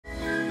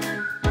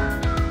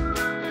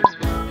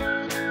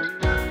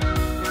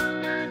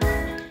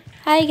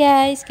Hi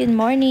guys! Good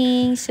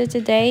morning! So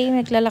today,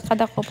 naglalakad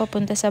ako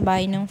papunta sa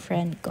bahay ng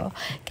friend ko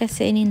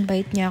kasi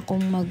in-invite niya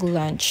akong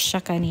mag-lunch sa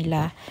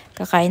kanila.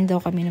 Kakain daw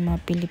kami ng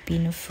mga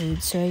Filipino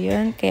food. So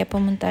yun, kaya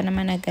pumunta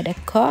naman agad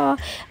ako.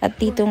 At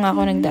dito nga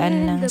ako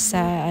nagdaan lang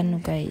sa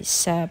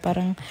sa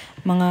parang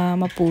mga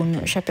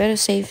mapuno siya. Pero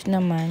safe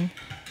naman.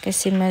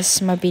 Kasi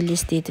mas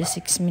mabilis dito,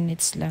 6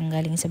 minutes lang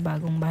galing sa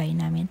bagong bahay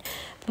namin.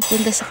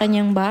 Papunta sa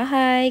kanyang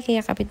bahay,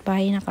 kaya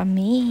kapitbahay na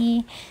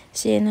kami.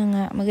 So yan na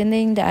nga, maganda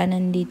yung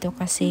daanan dito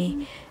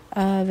kasi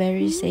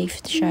very safe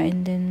siya.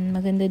 And then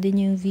maganda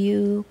din yung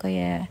view,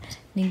 kaya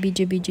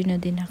nag-video-video na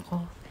din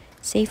ako.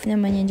 Safe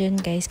naman yan dyan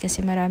guys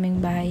kasi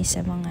maraming bahay sa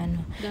mga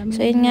ano.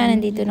 So yun nga,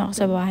 nandito na ako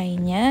sa bahay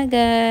niya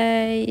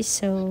guys.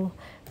 So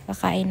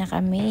kakain na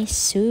kami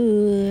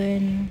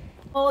soon.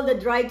 All the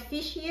dried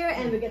fish here,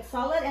 and we get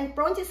salad, and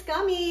prawns is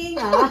coming.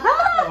 Damn,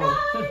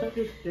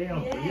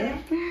 yeah.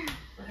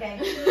 Okay.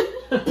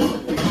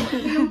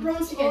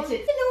 Prawns, you can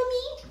sit. Hello,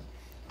 me.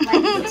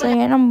 So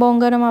yan ang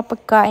bongga ng mga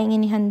pagkain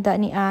inihanda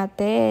ni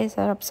ate.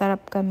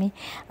 Sarap-sarap kami.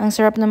 Ang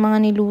sarap ng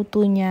mga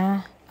niluto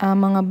niya.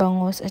 Mga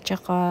bangos at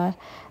saka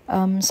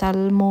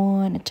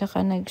salmon at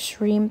saka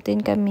nag-shrimp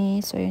din kami.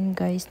 So yun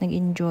guys,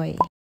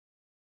 nag-enjoy.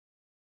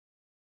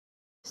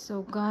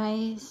 So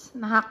guys,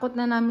 nahakot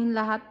na namin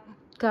lahat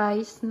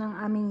guys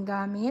ng aming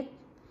gamit.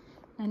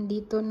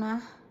 Nandito na.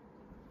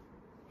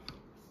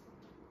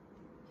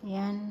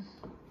 Ayan.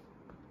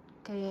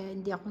 Kaya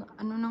hindi ako,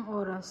 ano ng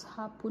oras?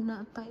 Hapon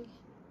na ata eh.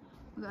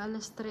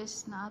 Mag-alas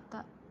 3 na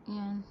ata.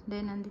 Ayan.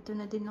 Then, nandito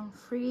na din ng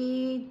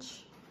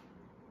fridge.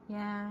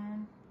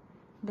 Ayan.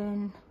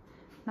 Then,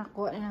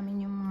 nakuha na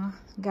namin yung mga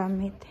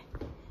gamit.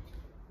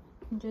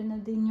 Diyan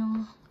na din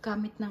yung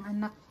gamit ng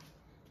anak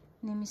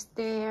ni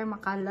Mr.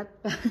 Makalat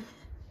pa.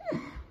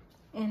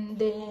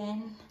 And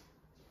then,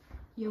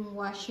 yung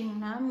washing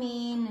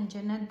namin,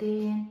 nandiyan na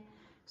din.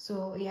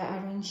 So,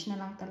 i-arrange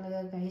na lang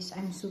talaga guys.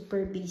 I'm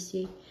super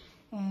busy.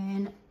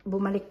 And,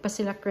 bumalik pa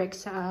sila Craig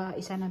sa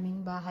isa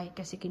naming bahay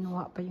kasi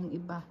kinuha pa yung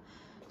iba.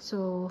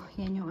 So,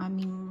 yan yung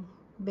aming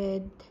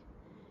bed.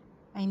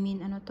 I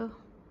mean, ano to?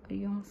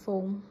 Yung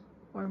foam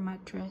or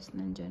mattress,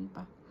 nandyan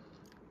pa.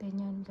 Then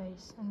yan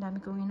guys. Ang dami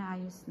kong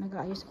inaayos.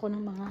 Nag-aayos ako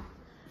ng mga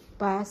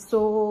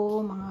baso,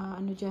 mga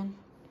ano dyan,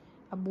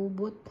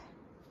 abubot.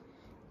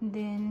 And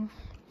then,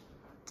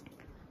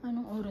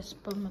 anong oras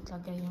pa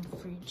matlagay yung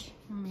fridge?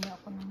 Mamaya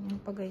ako nang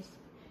yun pa guys.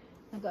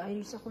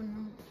 Nag-aayos ako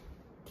ng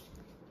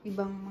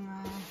ibang mga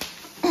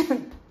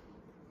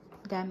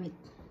gamit.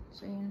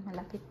 So yun,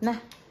 malapit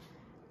na.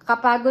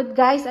 Kapagod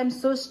guys, I'm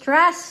so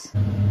stressed.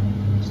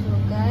 So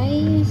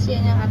guys,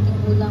 yan ang ating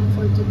ulam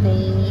for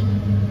today.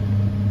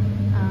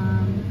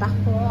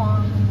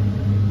 Tahong,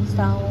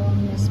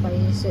 sahong na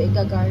spicy. So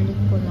iga-garlic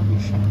ko lang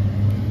siya.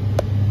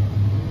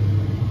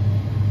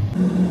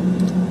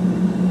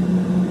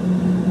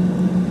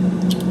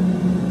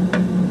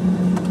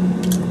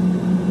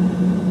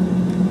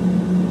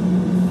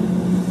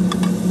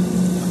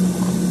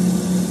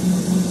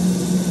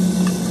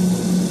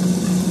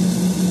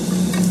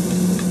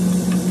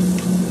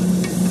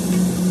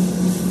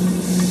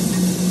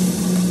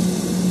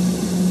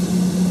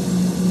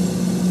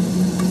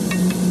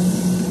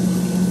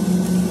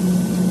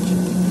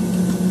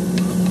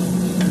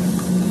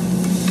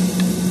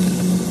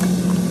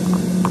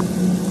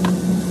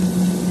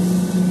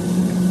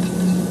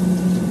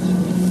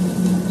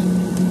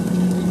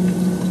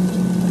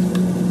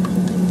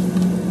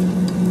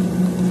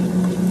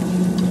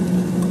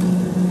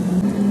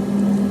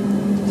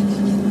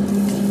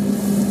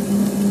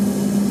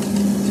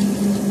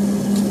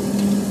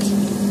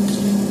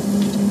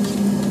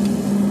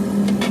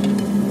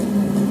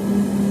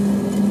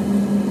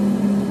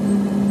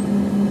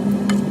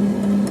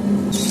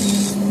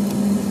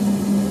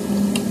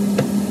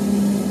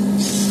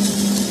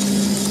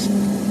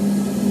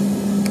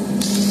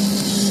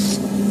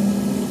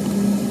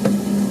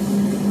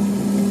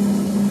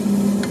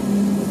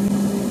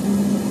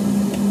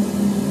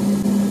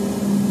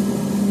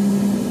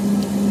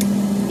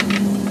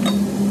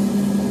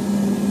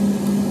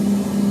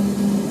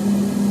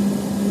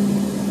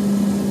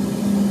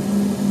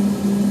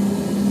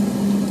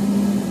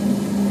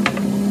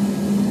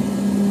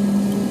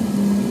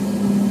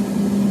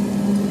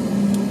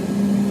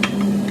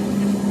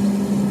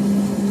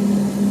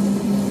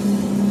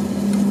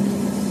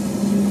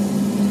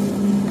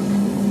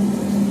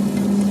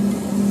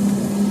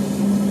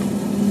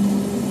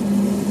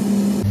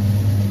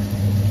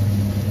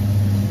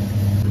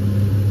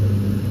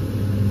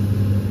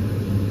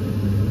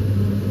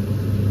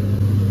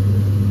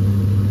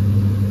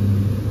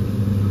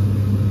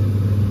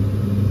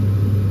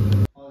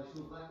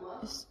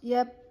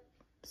 Yep.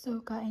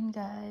 So, kain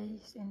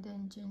guys. And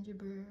then ginger.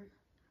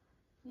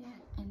 Yeah.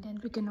 And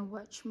then we're gonna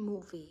watch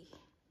movie.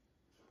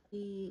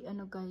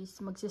 Ano guys,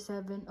 magsi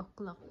 7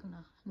 o'clock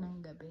na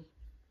ng gabi.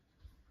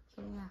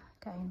 So yeah,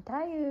 kain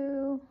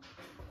tayo.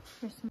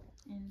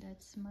 And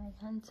that's my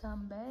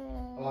handsome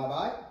babe.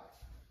 Bye-bye.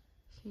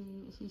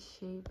 He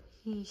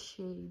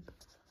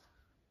shaved.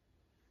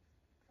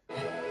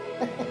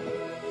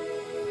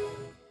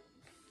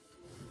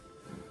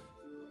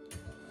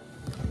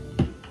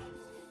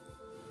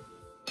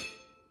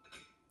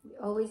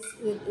 always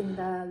eat in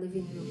the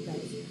living room,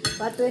 guys.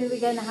 But when we're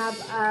gonna have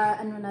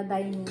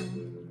dining,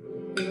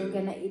 we're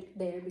gonna eat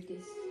there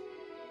because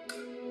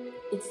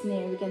it's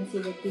near. We can see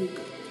the TV.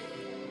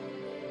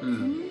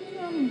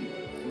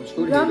 It's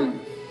good here.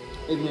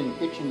 Even in the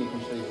kitchen, you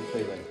can see the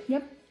TV.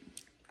 Yep.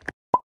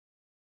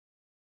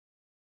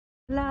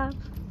 Love.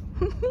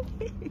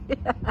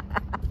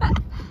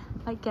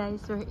 Hi guys,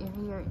 we're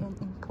here in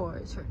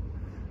Imports.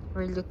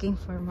 We're looking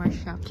for more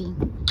shopping.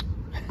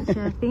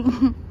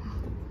 Shopping.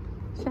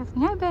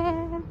 Shopping. Hi,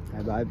 babe.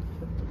 Hey, babe.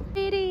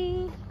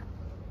 Pretty.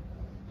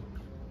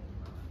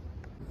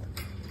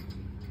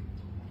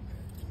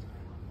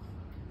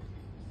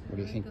 What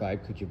do you think, babe?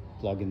 Could you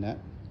vlog in that?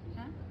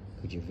 Huh?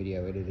 Could you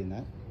video edit in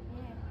that?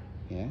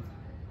 Yeah. Yeah?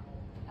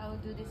 I'll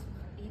do this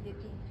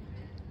editing.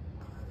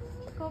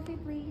 Coffee,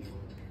 please.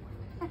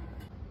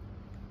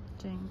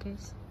 Diyan,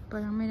 guys.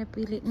 Parang may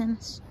napilit na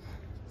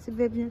si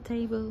Beb na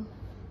table.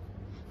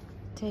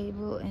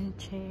 Table and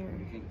chair.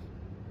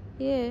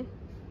 Yeah.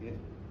 Yeah.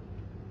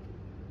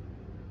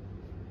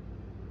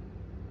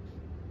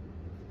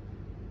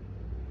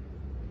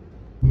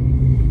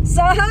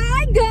 So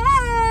hi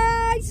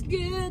guys!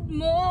 Good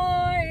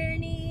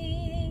morning!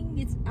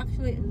 It's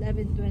actually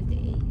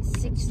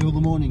 11:26. Still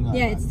the morning, though.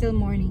 Yeah, it's still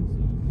morning.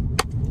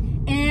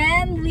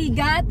 And we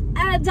got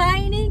a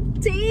dining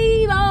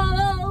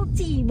table!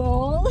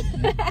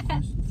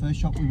 First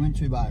shop we went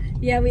to, babe.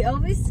 Yeah, we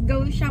always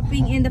go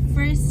shopping and the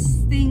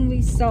first thing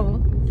we saw,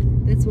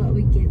 that's what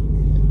we get.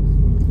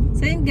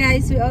 So yun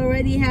guys, we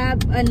already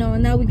have,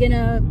 now we're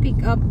gonna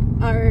pick up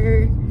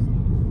our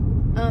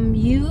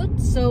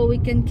ute so we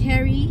can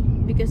carry,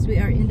 because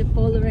we are in the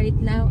polo right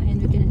now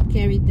and we can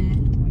carry the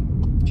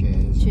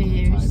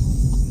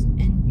chairs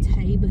and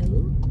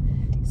table.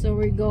 So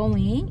we're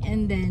going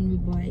and then we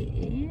buy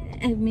it.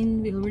 I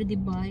mean, we already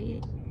buy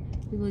it.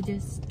 We will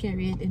just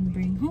carry it and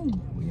bring home.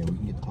 Well, yeah, we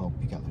can get the pole,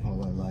 pick up the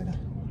polo later.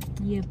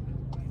 Yep.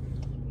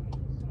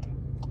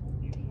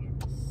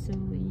 So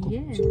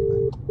yeah,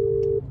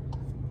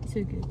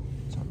 so good.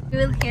 You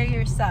will carry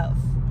yourself.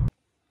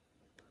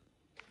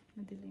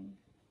 Madilim.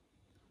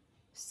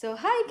 So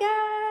hi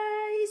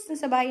guys,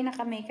 nasa bahay na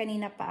kami.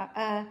 Kanina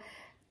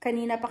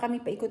pa kami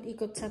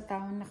paikot-ikot sa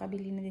town.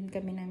 Nakabili na din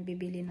kami ng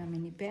bibili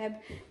namin ni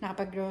Beb.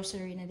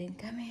 Nakapag-grocery na din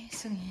kami.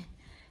 So yan,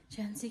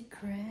 dyan si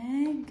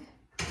Craig.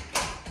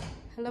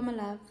 Hello, my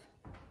love.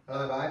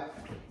 Hello, babe.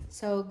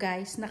 So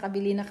guys,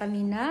 nakabili na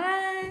kami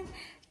ng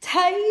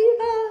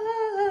table.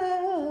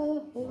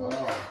 Wow.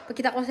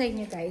 Pakita ko sa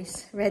inyo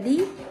guys.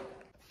 Ready?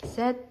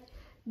 Set,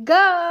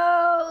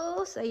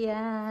 go! So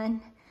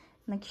ayan.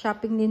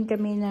 Nag-shopping din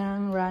kami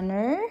ng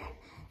runner.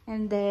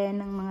 And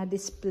then, ng mga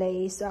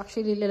displays. So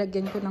actually,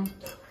 lalagyan ko ng,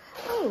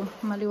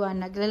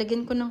 maliwanag.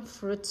 Lalagyan ko ng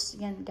fruits.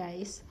 Yan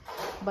guys.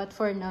 But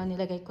for now,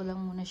 nilagay ko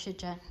lang muna siya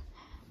dyan.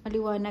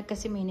 Maliwanag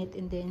kasi minute.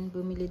 And then,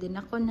 bumili din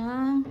ako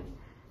ng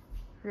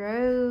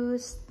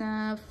rose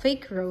na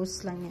fake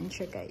rose lang yan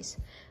siya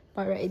guys,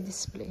 para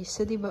i-display.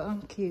 So diba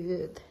ang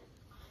cute,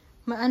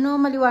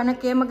 maliwanag,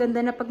 kaya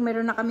maganda na pag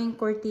meron na kaming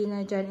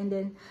cortina dyan, and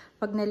then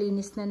pag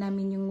nalinis na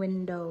namin yung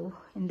window,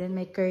 and then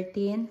may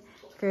curtain,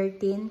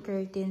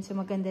 so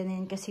maganda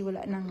na yan kasi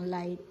wala ng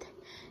light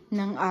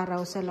ng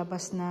araw sa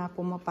labas na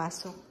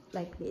pumapasok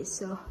like this.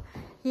 So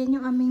yan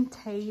yung aming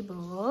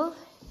table.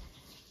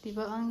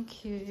 Diba ang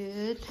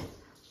cute,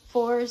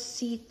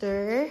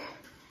 4-seater.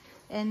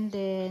 And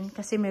then,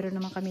 kasi meron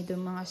naman kami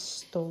doon mga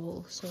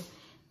stall. So,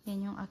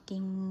 yan yung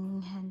aking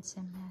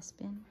handsome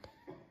husband.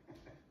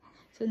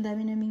 So, ang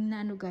dami naming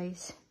na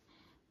guys,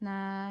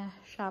 na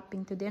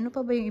shopping today. Ano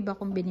pa ba yung iba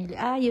kong binili?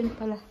 Yun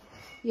pala.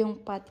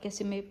 Yung pot,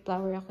 kasi may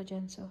flower ako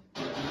dyan. So,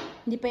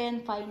 hindi pa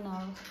yan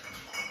final.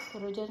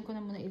 Pero dyan ko na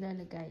muna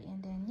ilalagay.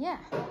 And then,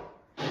 yeah.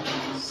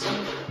 So,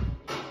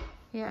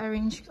 yeah,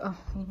 arrange.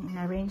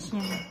 In-arrange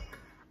niya.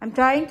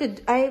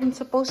 I'm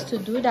supposed to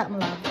do that,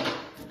 love.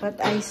 But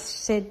I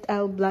said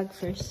I'll vlog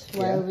first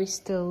while we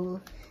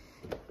still,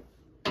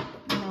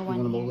 You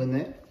want them all in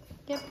there?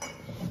 Yep.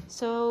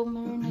 So,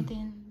 meron na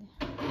din.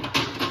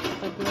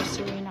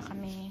 Pag-grocery na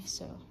kami.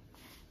 So,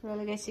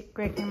 lalagay si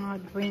Craig ng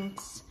mga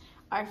drinks.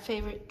 Our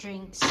favorite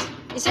drinks.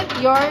 Is it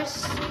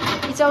yours?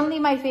 It's only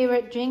my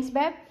favorite drinks,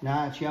 babe?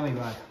 Nah, it's yummy,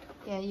 babe.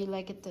 Yeah, you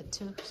like it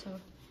too. So,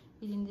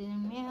 yun din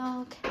yung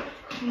milk.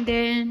 And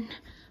then,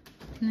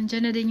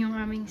 nandyan na din yung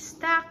aming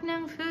stock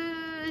ng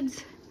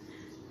foods.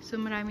 So,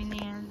 marami na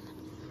yan.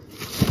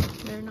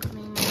 Meron na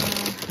kaming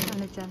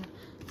mga, dyan.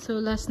 So,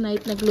 last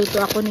night,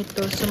 nagluto ako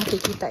nito. So,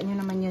 makikita nyo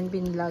naman yun,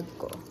 binlog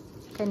ko.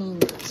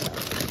 Kanina. So,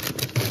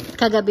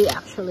 kagabi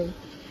actually.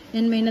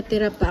 And may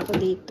natira pa ako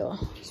dito.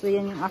 So,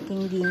 yan yung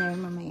aking dinner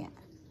mamaya.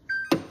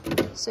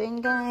 So,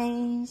 yun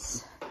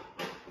guys.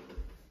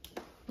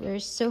 We're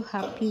so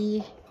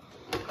happy.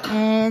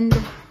 And,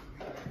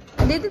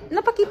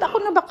 napakita ko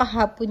na ba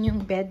kahapon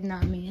yung bed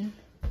namin?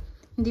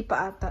 Hindi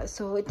pa ata.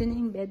 So, ito na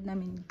yung bed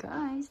namin,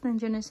 guys.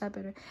 Nandiyan na siya,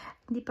 pero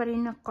hindi pa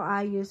rin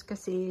nakaayos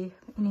kasi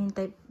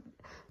inihintay,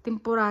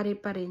 temporary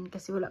pa rin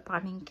kasi wala pa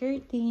kaming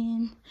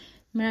curtain.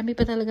 Marami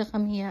pa talaga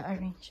kami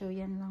i-arrange. So,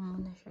 yan lang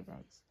muna siya,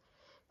 guys.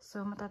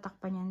 So,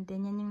 matatakpan yan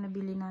din. Yan yung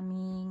nabili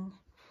naming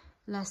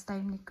last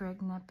time ni Craig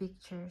na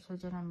picture. So,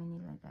 dyan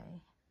namin nilagay.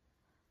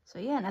 So,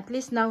 yan. At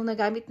least now,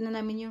 nagamit na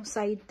namin yung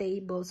side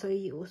table. So,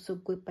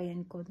 iusog ko pa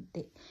yan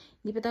konti.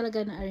 Hindi pa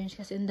talaga na-arrange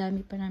kasi ang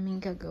dami pa namin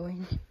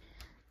gagawin.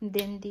 And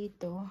then,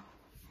 dito,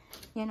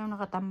 yan ang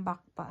nakatambak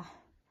pa.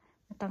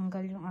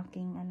 Natanggal yung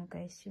aking, ano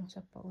guys, yung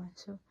sapawan.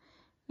 So,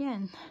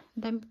 yan.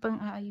 Dami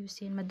pang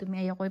aayusin.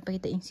 Madumi. Ayaw ko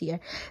ipakita yung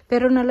CR.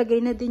 Pero nalagay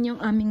na din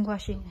yung aming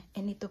washing.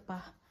 And ito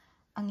pa,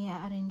 ang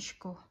i-arrange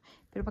ko.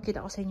 Pero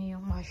pakita ko sa inyo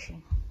yung washing.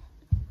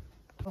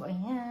 So,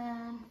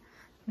 ayan.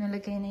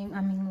 Nalagay na yung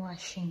aming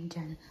washing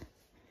dyan.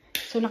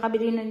 So,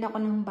 nakabili na rin ako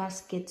ng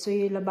basket. So,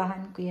 yung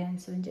labahan ko yan.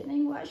 So, dyan na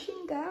yung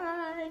washing,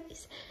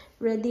 guys.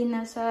 Ready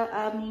na sa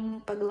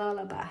aming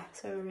paglalaba.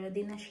 So,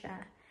 ready na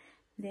siya.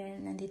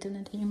 Then, nandito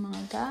na din yung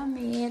mga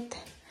gamit.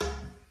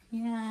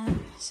 Yan.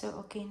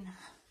 So, okay na.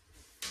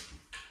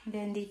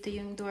 Then, dito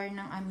yung door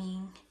ng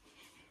aming,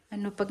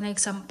 pag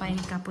nagsampay,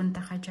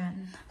 kapunta ka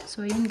dyan.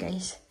 So, yun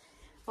guys.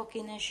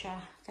 Okay na siya.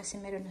 Kasi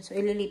meron na. So,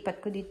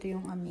 ililipat ko dito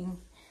yung aming,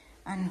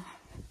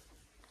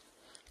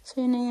 So,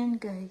 yun na yan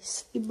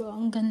guys. Diba,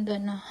 ang ganda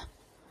na.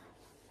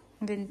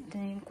 Ang ganda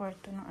na yung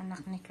kwarto ng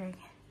anak ni Craig.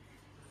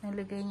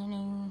 Nalagay niya na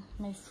yung,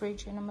 may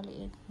fridge na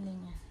maliit.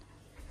 Ganyan.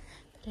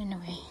 But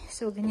anyway.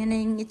 So, ganyan na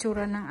yung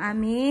itsura ng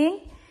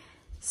aming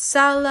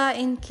sala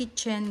and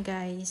kitchen,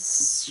 guys.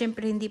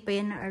 Siyempre, hindi pa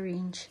yan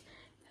na-arrange.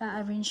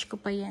 A-arrange ko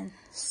pa yan.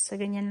 Sa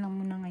ganyan lang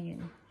muna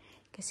ngayon.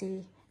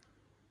 Kasi,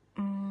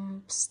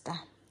 basta.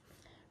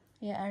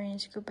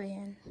 I-arrange ko pa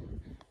yan.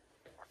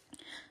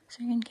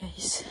 So, yun,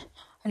 guys.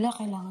 Wala,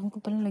 kailangan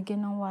ko pala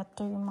lagyan ng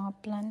water yung mga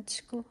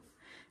plants ko.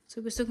 So,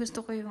 gusto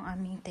ko yung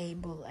aming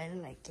table. I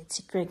like it.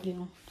 Si Craig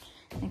yung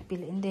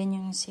nagpili. And then,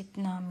 yung seat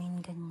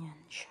namin, ganyan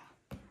siya.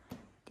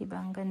 Diba?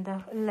 Ang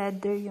ganda.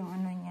 Leather yung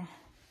niya.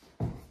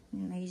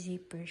 May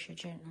zipper siya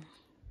dyan.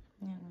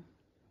 Yan.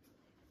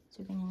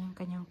 So, ganyan yung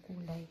kanyang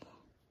kulay.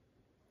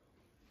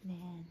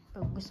 Then,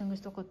 pag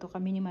gusto ko to,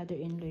 kami ni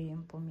mother-in-law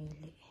yung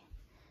pumili.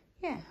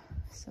 Yeah.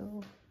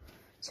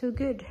 So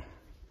good.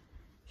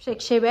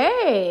 Shake,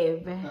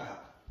 babe!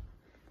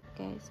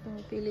 Guys,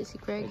 pumipili si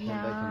Craig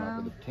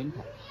na.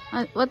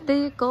 What do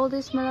you call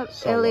this?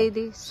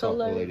 LED.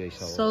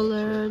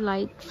 Solar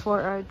light for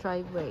our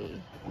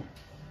driveway.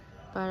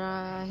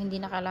 Para hindi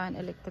na kailangan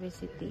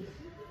electricity.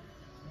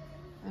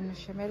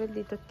 Siya, meron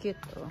dito cute,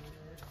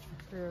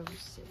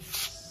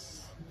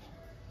 roses.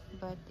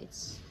 But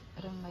I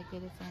don't like a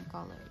different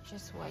color.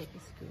 Just white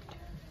is good.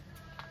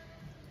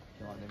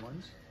 You want them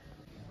ones?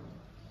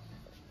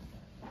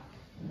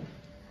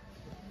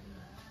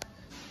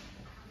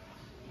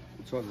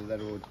 It's what that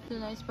would. Ito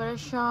nice. Para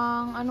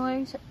siyang,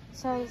 yung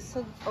sa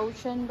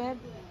ocean, babe?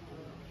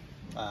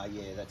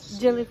 Yeah, that's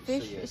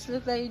jellyfish. yeah. It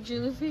looks like a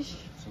jellyfish.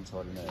 Some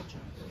sort of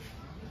merchant.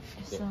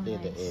 So They're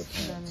nice. the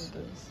airplanes.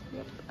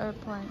 Yep,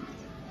 airplane.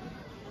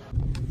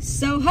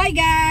 So, hi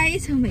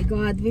guys! Oh my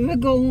god, we will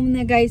go home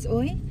na guys,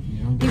 oy.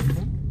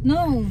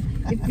 No,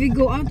 if we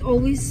go out,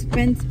 always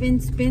spend,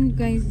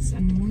 guys. It's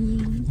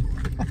annoying.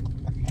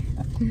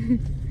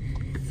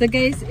 So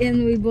guys,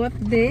 and we bought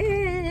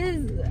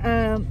this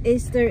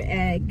Easter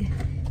egg.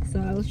 So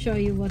I'll show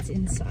you what's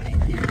inside.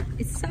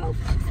 It's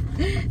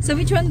so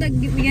which one that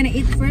we're gonna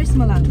eat first,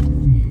 Malang?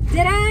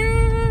 Ta-da!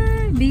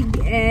 Big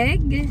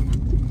egg.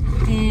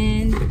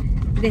 And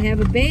they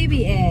have a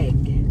baby egg.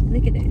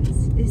 Look at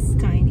this. It's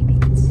tiny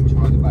bits.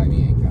 Try the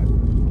baby egg, go.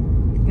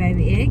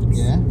 Baby eggs?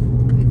 Yeah.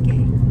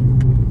 Okay.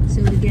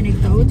 So we're gonna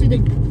go to the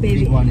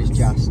baby big one eggs. is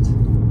just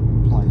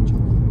plain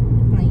chocolate.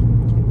 Plain.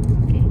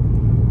 Okay.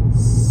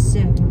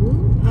 So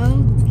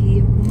I'll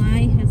give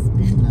my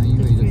husband No, you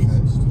the eat it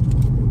first. first.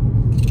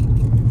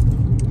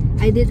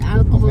 I did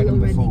alcohol I've had 'em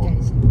already, before.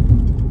 guys.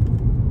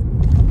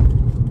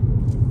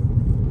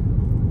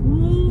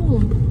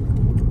 Ooh.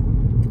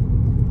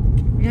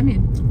 Yummy.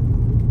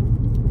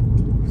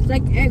 It's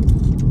like egg.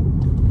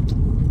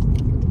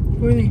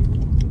 For me.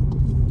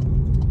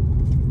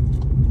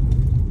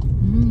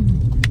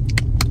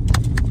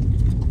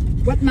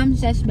 What mom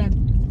says, babe?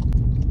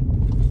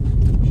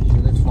 She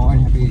said that's fine.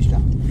 Happy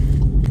Easter.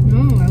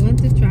 No, I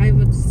want to try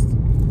what's.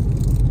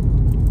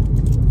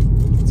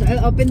 So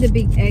I'll open the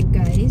big egg,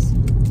 guys.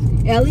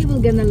 Ellie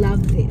will gonna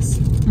love this.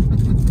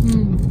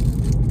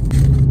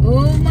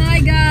 Oh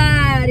my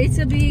god! It's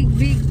a big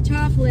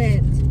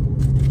chocolate.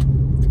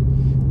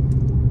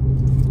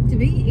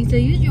 It's a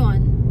huge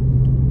one.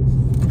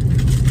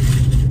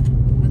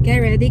 Okay,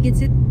 ready?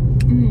 Gets it?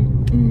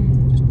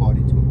 Just bite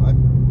into it, babe.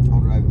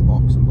 Hold it over the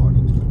box and bite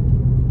into it.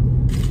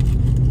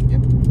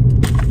 Yep.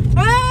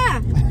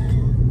 Ah!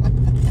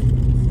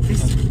 I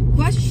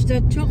squashed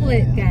the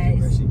chocolate, Yeah,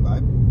 guys. aggressive,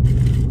 babe.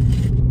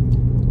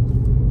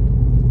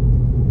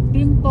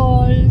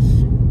 Pimples.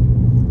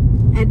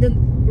 I don't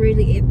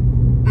really eat,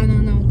 I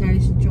don't know,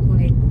 guys,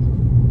 chocolate.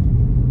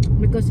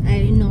 Because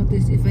I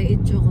notice if I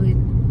eat chocolate,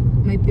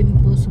 my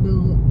pimples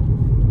will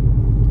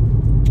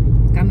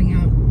coming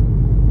out.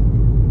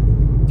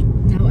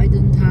 Now I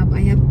don't have.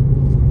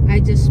 I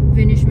just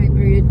finished my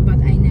period, but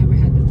I never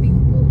had the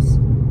pimples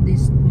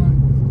this month.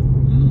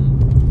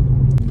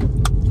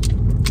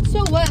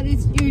 So what?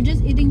 You're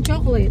just eating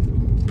chocolate.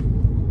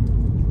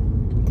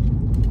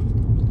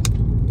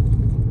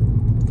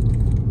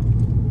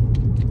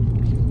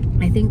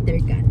 think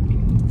they're gone.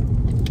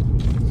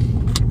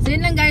 So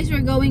yun lang guys,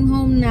 we're going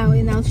home now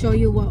and I'll show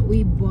you what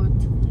we bought.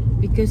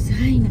 Because,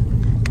 ay,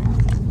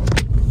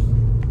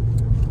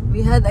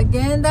 we had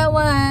again that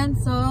one.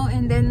 So,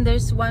 and then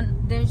there's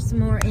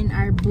more in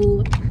our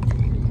boot.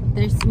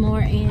 There's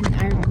more in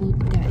our boot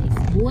guys.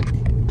 Boot?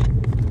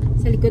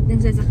 Sa likod ng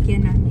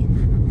sasakyan namin.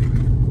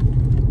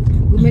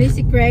 Bumili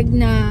si Craig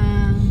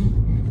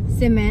ng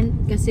cement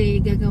kasi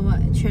gagawa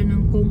siya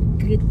ng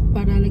concrete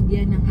para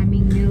lagyan ng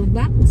aming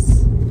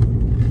mailbox.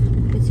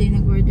 Kasi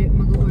mag-order.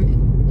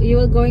 You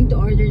were going to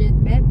order that,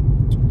 babe?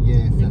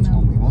 Yeah, if that's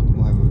one we want,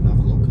 we'll have another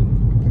look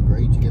and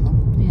agree together.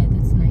 Yeah,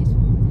 that's nice.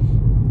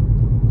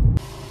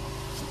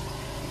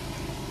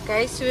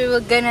 Guys, we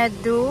were gonna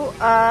do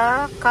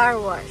a car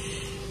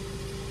wash.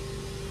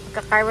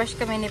 Magka-car wash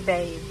kami ni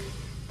babe.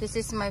 This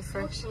is my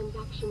first.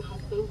 Transaction has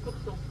been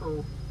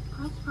successful.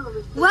 Press for a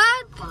receipt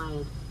What?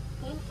 required.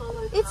 Then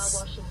follow It's-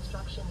 car wash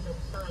instructions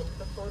and signs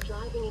before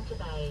driving into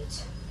bay.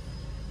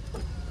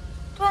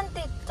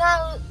 $20?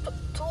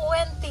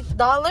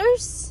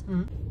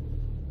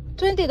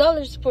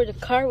 $20 for the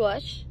car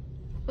wash?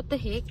 What the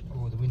heck?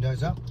 Oh, the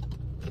windows up.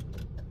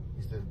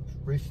 Is the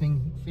roof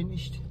thing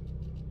finished?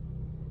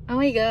 Oh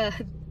my god.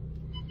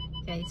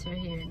 Guys, we're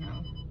here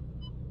now.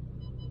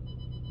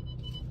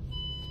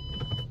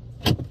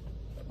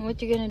 What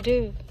you gonna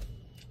do?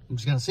 I'm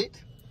just gonna sit.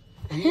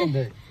 What are you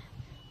gonna do?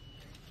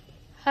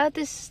 How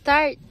to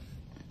start?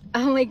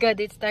 Oh my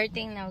god, it's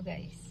starting now,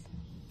 guys.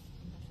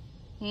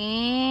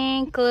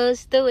 And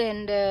close the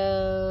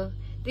window.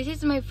 This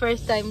is my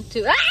first time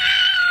to.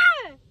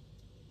 Ah!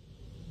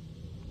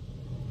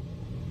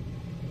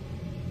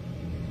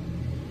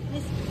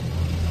 This.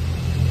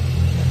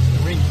 That's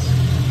the rinse.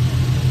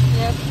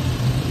 Yep.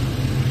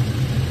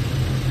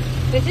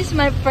 This is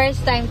my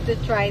first time to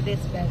try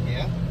this bed.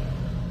 Yeah.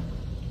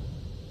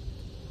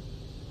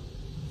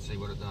 Let's see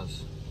what it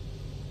does.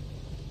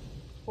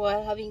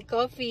 While having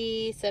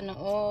coffee, sana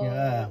all.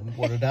 Yeah,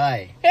 what a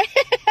day.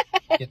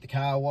 Get the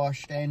car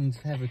washed and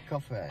have a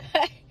coffee.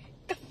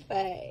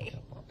 Coffee.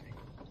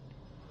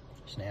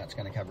 So now it's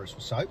going to cover us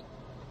with soap.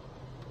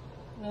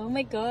 Oh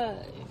my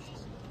gosh.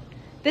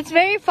 That's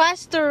very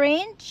fast to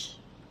range.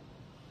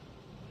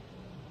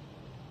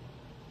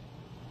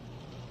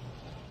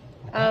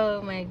 Okay.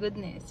 Oh my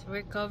goodness.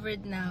 We're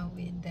covered now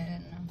with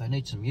that. They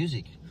need some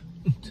music.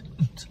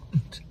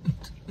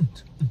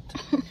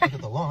 Look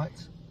at the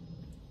lights.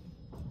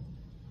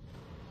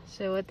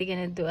 So what are you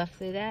gonna do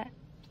after that?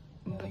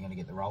 Now they're going to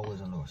get the rollers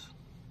onto us.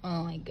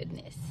 Oh my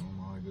goodness. Oh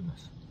my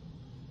goodness.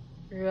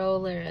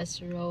 Roller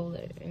as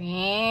roller.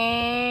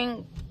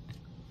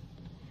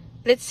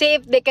 Let's see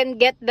if they can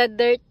get the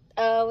dirt.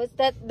 What's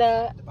that?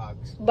 The The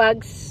bugs.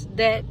 bugs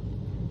that.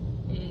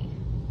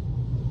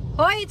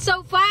 Oh, it's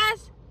so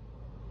fast.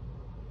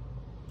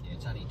 Yeah,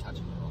 it's only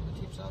touching it on the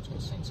tip, so it's got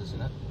sensors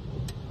in it.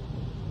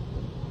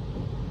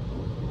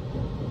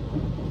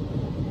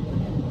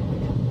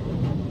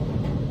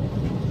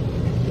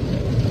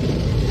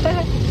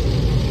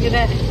 Look at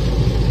that.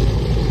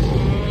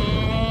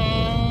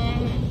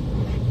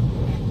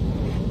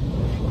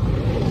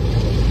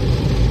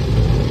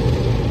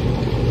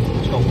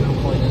 It's got wheel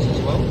cleaners as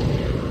well.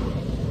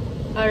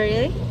 Oh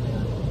really?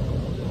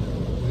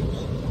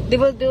 Wheels. They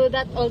will do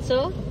that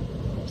also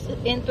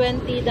in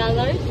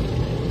 $20.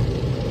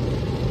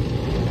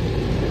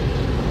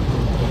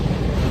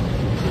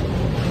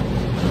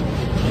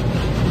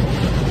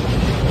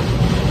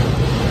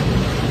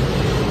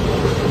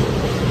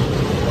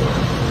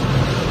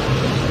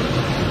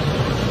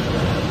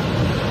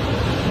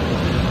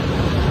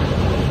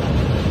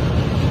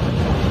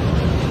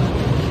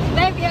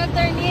 Baby, a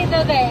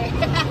tornado there.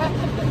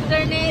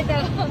 Tornado.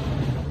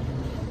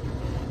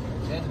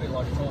 Sounds a bit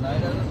like a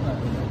tornado, doesn't it?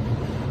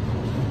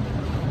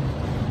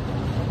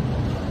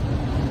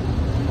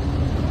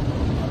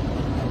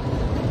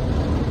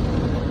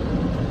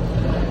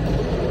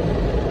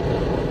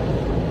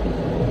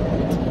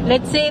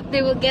 Let's see if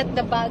they will get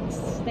the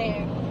bugs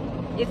there.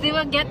 If they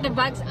will get the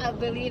bugs, I'll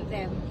believe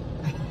them.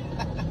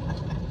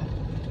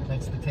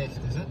 That's the test,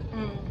 is it?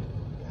 Mm.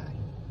 Okay.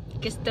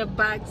 Because the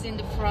bugs in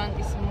the front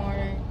is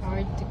more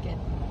hard to get.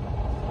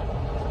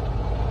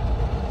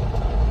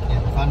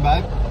 Yeah, fun,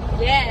 babe?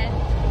 Yeah.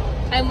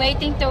 I'm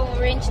waiting to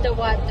rinse the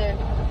water.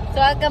 So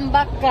I'll come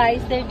back,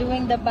 guys. They're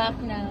doing the back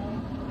now.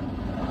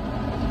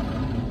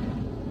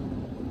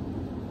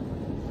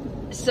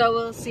 So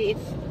we'll see if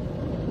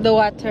the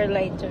water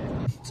later.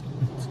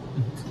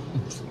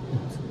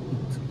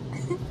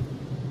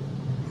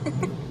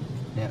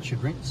 Now it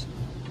should rinse.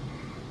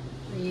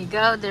 There you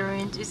go. The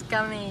rinse is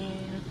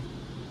coming.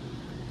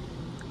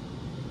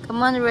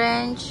 Come on,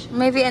 rinse.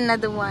 Maybe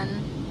another one.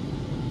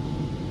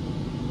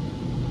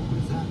 What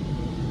is that?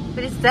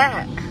 What is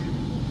that?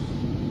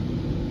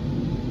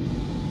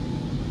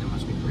 That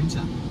must be the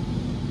rinser.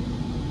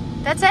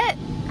 That's it.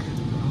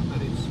 Oh,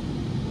 that is.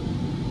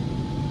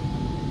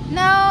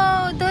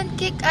 No, don't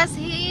kick us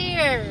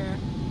here.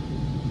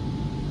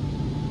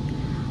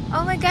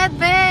 Oh my god,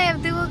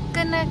 babe. They were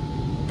gonna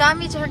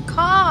damage our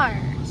car.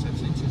 Must have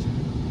sensors in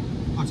it.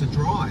 Oh, it's a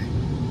dry.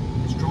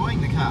 It's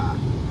drying the car.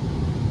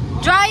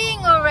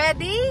 Drying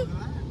already? Look at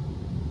that.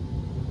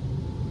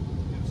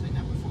 Never seen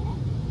that before.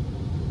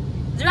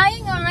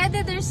 Drying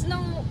already? There's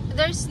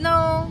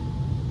no...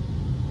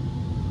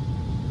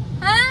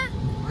 Huh?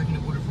 I reckon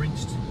it would have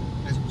rinsed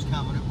as it was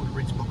coming. It would have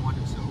rinsed behind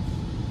itself.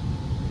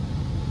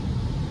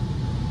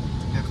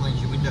 How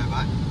clean's your window,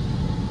 mate?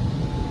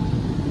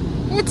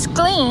 It's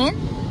clean.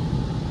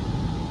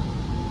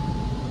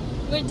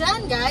 We're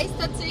done, guys.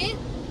 That's it.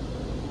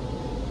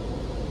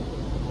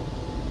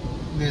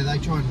 Yeah, they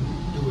try and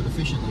do it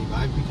efficiently,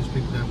 babe, because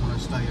people don't want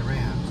to stay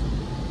around.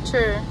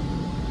 Sure.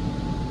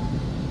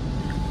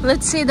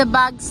 Let's see the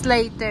bags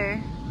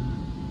later.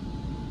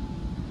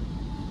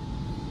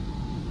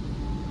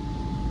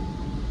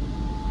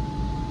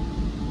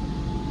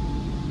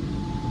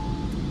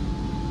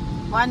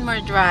 One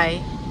more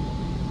dry.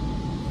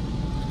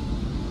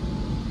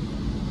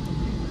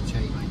 That's how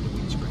you make the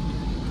windscreen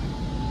dirty, mate.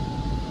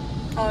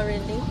 Oh,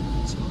 really?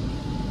 That's all right.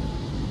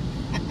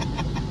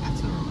 That's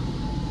all right.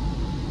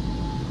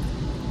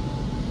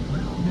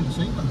 Well, I've never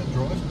seen one that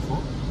dries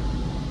before.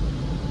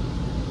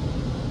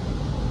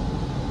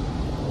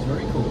 It's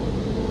very cool.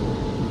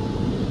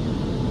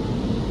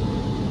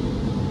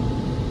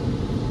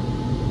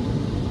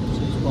 So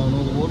it's blowing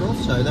all the water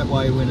off, so that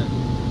way when it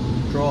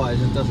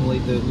dries, it doesn't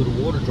leave the little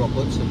water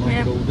droplets that might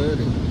Yep. get all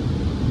dirty.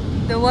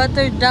 The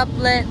water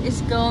droplet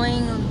is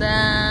going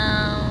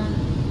down,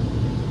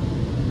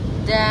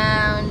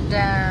 down,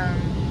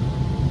 down.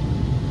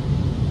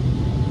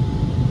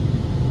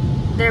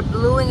 They're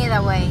blowing it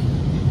away.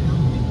 Yeah,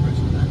 I'm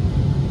impressed with that.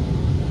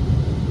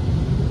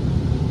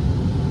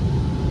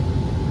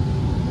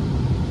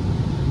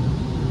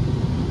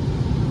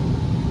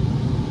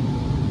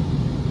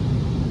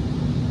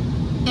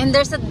 And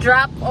there's a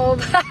drop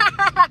of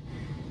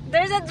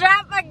there's a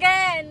drop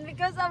again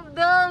because of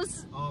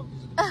those. Oh,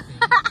 because of the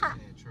thing.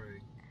 Yeah, true.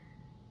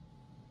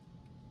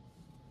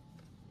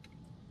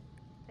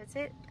 That's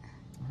it.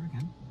 I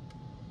reckon.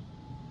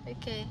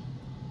 Okay.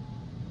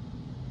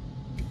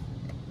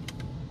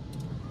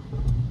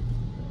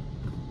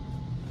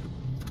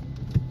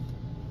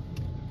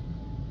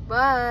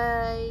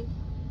 Bye.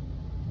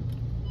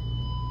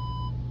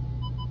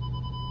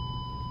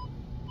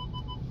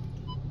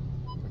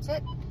 That's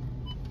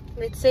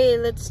it.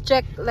 Let's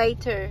check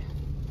later.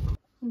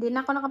 Hindi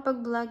na ako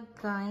nakapag-vlog,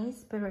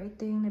 guys, pero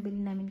ito yung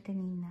nabili namin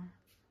kanina.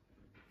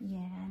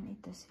 Yan,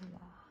 ito sila.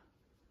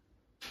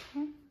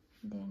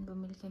 Then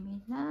bumili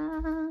kami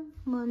ng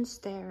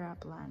Monstera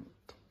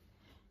plant.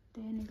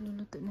 Then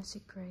nagluluto na si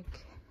Craig.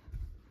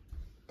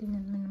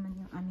 Tingnan mo naman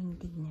yung aming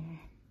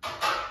dinner.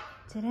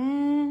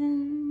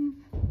 Tadaan!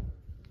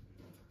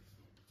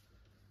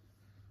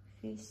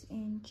 Fish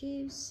and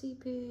chips,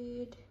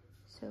 seafood.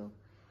 So,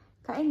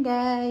 kain,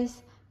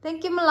 guys.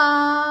 Thank you, my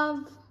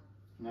love.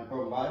 No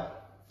problem, babe.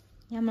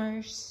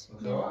 Yummers.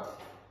 That's alright.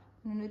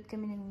 Nanood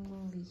kami ng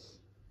movie.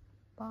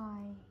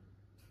 Bye.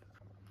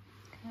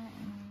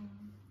 Kain.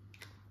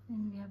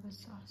 And we have a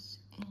sauce.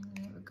 And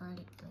we have a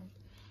garlic bread.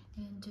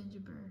 And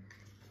gingerbread.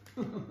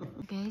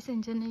 Guys,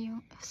 andyan na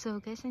yung... So,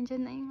 guys,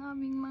 andyan na yung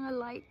aming mga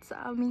lights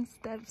sa aming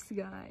steps,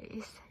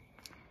 guys.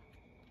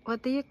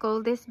 What do you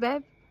call this,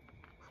 babe?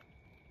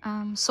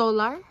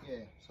 Solar?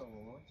 Yeah, solar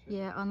lights.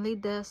 Yeah, only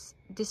this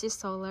is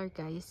solar,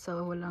 guys.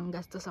 So, walang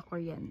gasto sa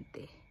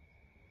kuryente.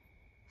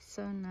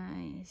 So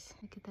nice.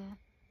 Look at that.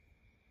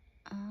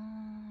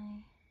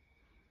 Ay,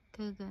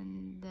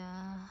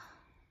 kaganda.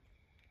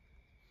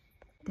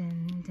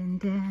 Dun, dun,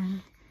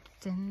 dun.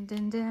 Dun,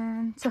 dun,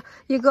 dun. So,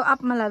 you go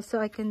up, my love, so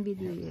I can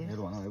video you. How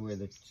do I know where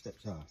the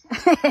steps are?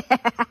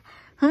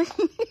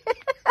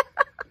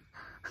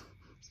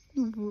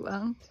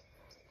 Buang.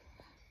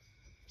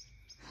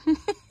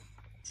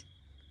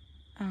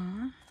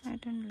 I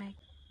don't like.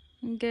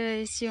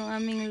 Guys, yung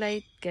aming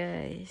light,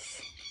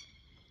 guys.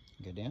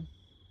 Go down.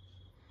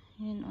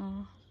 Yan,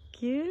 oh.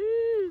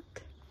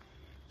 Cute!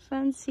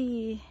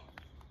 Fancy.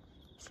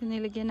 So,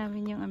 nilagyan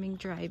namin yung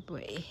aming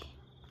driveway.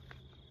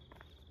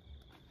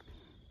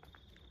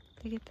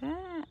 Look at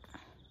that.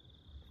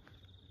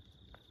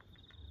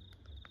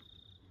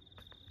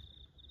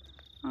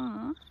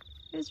 Aw,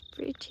 it's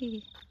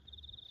pretty.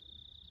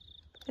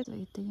 So,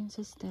 ito yung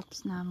sa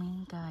steps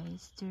namin,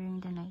 guys,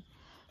 during the night.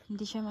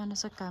 Hindi siya maano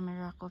sa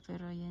camera ko,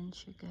 pero yan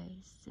siya,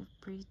 guys. So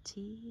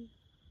pretty.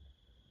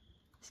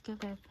 Let's go,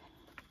 babe.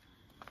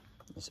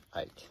 It's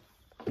 8.